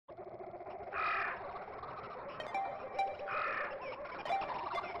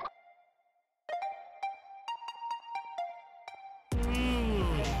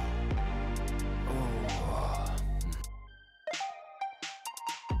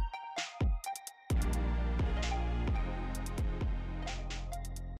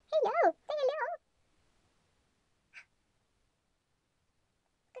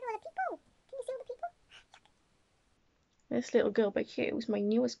this little girl back here was my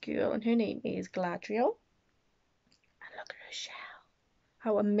newest girl, and her name is Galadriel. And look at her shell.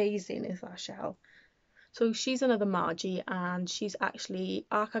 How amazing is that shell? So she's another Margie, and she's actually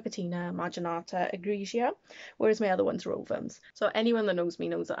Arcacatina, Marginata, Egregia, whereas my other one's Rovums. So anyone that knows me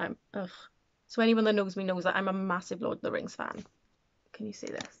knows that I'm a massive Lord of the Rings fan. Can you see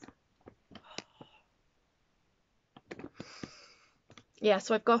this? Yeah,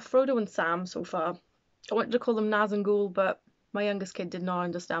 so I've got Frodo and Sam so far. I wanted to call them Naz and Ghoul, but my youngest kid did not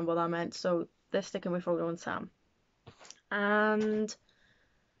understand what that meant, so they're sticking with Frodo and Sam. And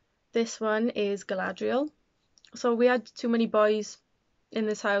this one is Galadriel. So we had too many boys in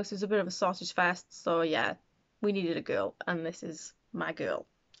this house. It was a bit of a sausage fest, so yeah, we needed a girl, and this is my girl.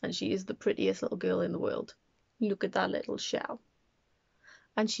 And she is the prettiest little girl in the world. Look at that little shell.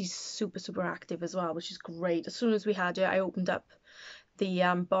 And she's super, super active as well, which is great. As soon as we had her, I opened up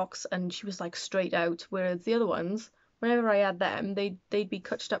the box and she was like straight out, whereas the other ones, whenever I had them, they'd be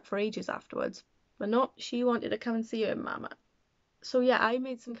cutched up for ages afterwards. But no, she wanted to come and see her mama. So yeah, I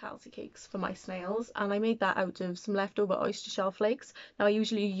made some calci cakes for my snails, and I made that out of some leftover oyster shell flakes. Now I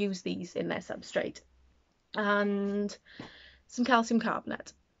usually use these in their substrate, and some calcium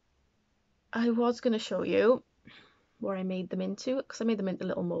carbonate. I was going to show you where I made them into, because I made them into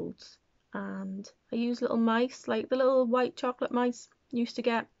little molds, and I used little mice, like the little white chocolate mice you used to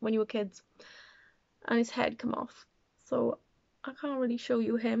get when you were kids, and his head come off, so I can't really show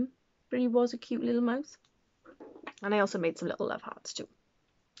you him, but he was a cute little mouse. And I also made some little love hearts too.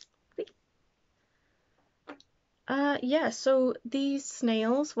 See? Yeah, so these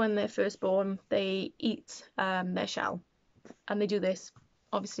snails, when they're first born, they eat their shell, and they do this,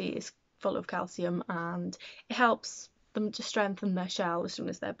 obviously it's full of calcium, and it helps them to strengthen their shell as soon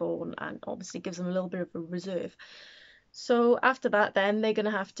as they're born, and obviously gives them a little bit of a reserve. So after that, then they're going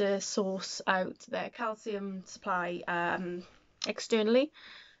to have to source out their calcium supply externally.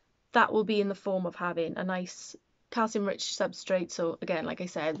 That will be in the form of having a nice calcium rich substrate, so again, like I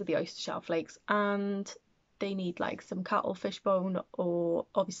said, with the oyster shell flakes, and they need like some cuttlefish bone, or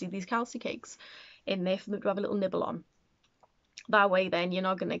obviously these calci cakes in there for them to have a little nibble on. That way then you're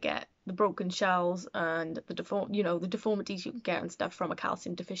not going to get the broken shells and the deformities you can get and stuff from a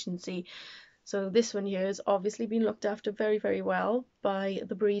calcium deficiency. So this one here has obviously been looked after very, very well by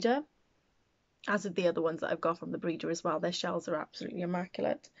the breeder, as of the other ones that I've got from the breeder as well. Their shells are absolutely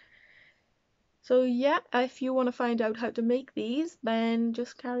immaculate. So yeah, if you want to find out how to make these, then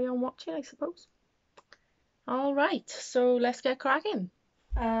just carry on watching, I suppose. Alright, so let's get cracking.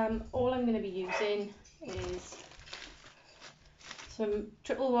 All I'm going to be using is some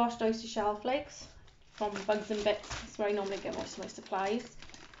triple washed oyster shell flakes from Bugs and Bits, that's where I normally get most of my supplies,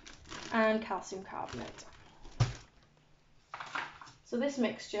 and calcium carbonate. So this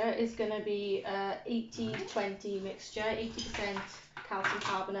mixture is going to be 80-20 mixture, 80% calcium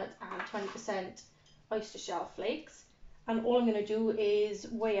carbonate and 20% oyster shell flakes. And all I'm going to do is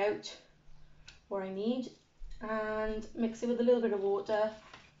weigh out what I need and mix it with a little bit of water,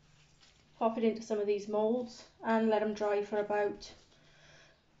 pop it into some of these molds and let them dry for about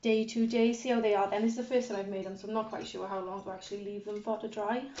day, 2 days, see how they are then. This is the first time I've made them, so I'm not quite sure how long to actually leave them for to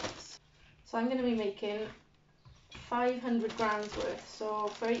dry. So I'm going to be making 500 grams worth, so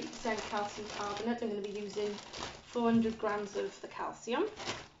for 80% calcium carbonate I'm going to be using 400 grams of the calcium.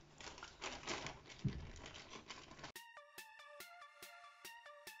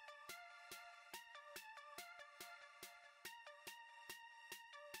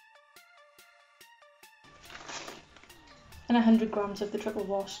 And 100 grams of the triple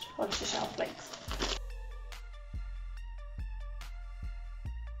washed oyster shell flakes.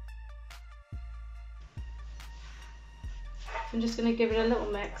 I'm just going to give it a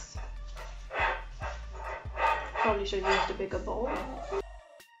little mix. Probably should have used a bigger bowl.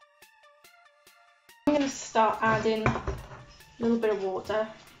 I'm going to start adding a little bit of water,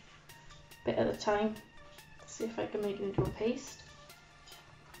 a bit at a time, to see if I can make it into a paste.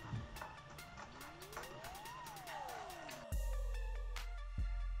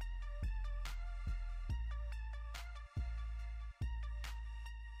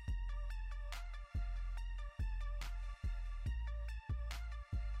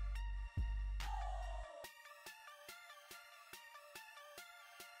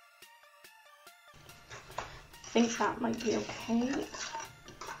 I think that might be okay.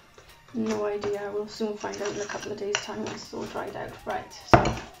 No idea, we'll soon find out in a couple of days' time once it's all dried out. Right, so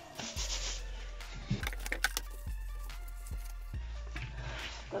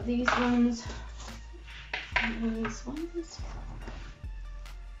got these ones and these ones.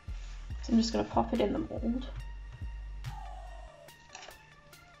 So I'm just going to pop it in the mould.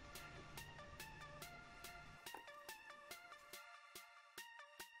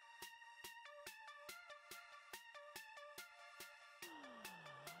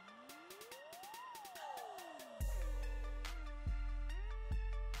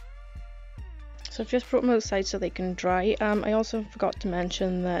 So I've just brought them outside so they can dry. I also forgot to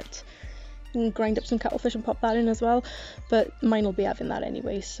mention that you can grind up some cuttlefish and pop that in as well, but mine will be having that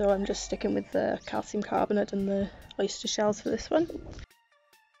anyway, so I'm just sticking with the calcium carbonate and the oyster shells for this one.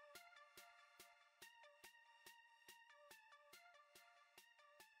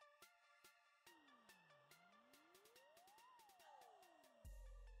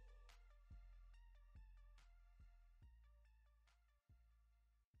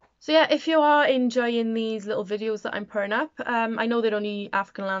 So yeah, if you are enjoying these little videos that I'm putting up, I know they're only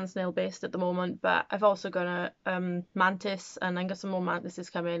African land snail based at the moment, but I've also got a mantis, and I've got some more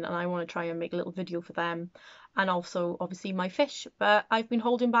mantises coming, and I want to try and make a little video for them, and also obviously my fish. But I've been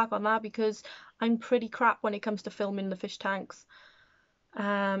holding back on that because I'm pretty crap when it comes to filming the fish tanks.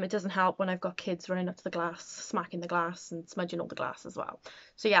 It doesn't help when I've got kids running up to the glass, smacking the glass and smudging all the glass as well.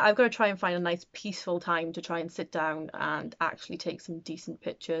 So yeah, I've got to try and find a nice peaceful time to try and sit down and actually take some decent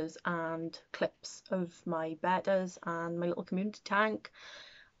pictures and clips of my bedders and my little community tank,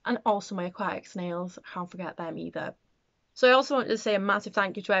 and also my aquatic snails. I can't forget them either. So I also wanted to say a massive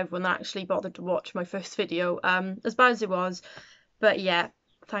thank you to everyone that actually bothered to watch my first video, as bad as it was. But yeah,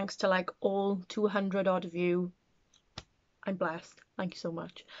 thanks to like all 200 odd of you, I'm blessed. Thank you so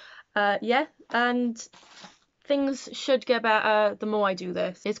much. Yeah, and things should get better the more I do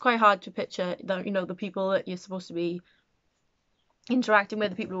this. It's quite hard to picture the, you know, the people that you're supposed to be interacting with,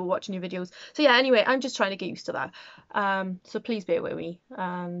 the people who are watching your videos. So yeah, anyway, I'm just trying to get used to that. So please bear with me,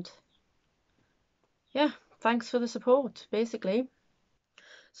 and yeah, thanks for the support, basically.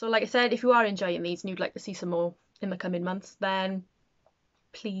 So like I said, if you are enjoying these and you'd like to see some more in the coming months, then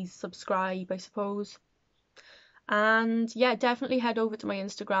please subscribe, I suppose. And yeah, definitely head over to my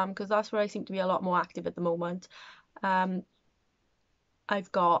Instagram because that's where I seem to be a lot more active at the moment. I've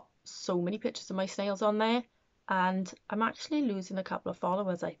got so many pictures of my snails on there, and I'm actually losing a couple of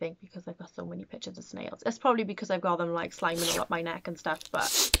followers, I think, because I've got so many pictures of snails. It's probably because I've got them like sliming all up my neck and stuff,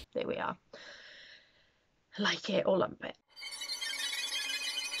 but there we are. Like it or lump it.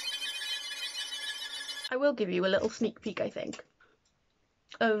 I will give you a little sneak peek, I think,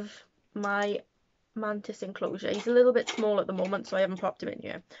 of my mantis enclosure. He's a little bit small at the moment, so I haven't popped him in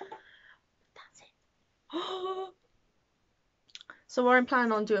here. That's it. So what I'm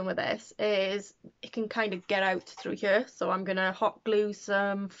planning on doing with this is it can kind of get out through here, so I'm gonna hot glue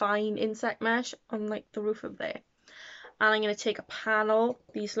some fine insect mesh on like the roof of there, and I'm gonna take a panel.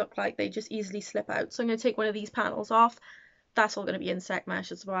 These look like they just easily slip out, so I'm gonna take one of these panels off. That's all gonna be insect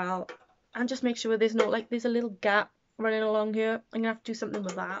mesh as well, and just make sure there's no, like, there's a little gap running along here. I'm gonna have to do something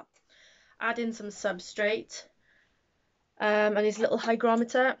with that. Add in some substrate, and his little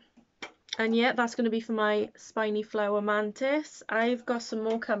hygrometer. And yeah, that's going to be for my spiny flower mantis. I've got some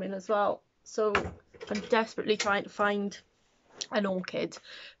more coming as well, so I'm desperately trying to find an orchid,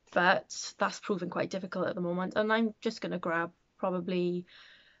 but that's proving quite difficult at the moment. And I'm just going to grab probably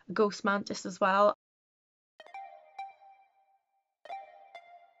a ghost mantis as well.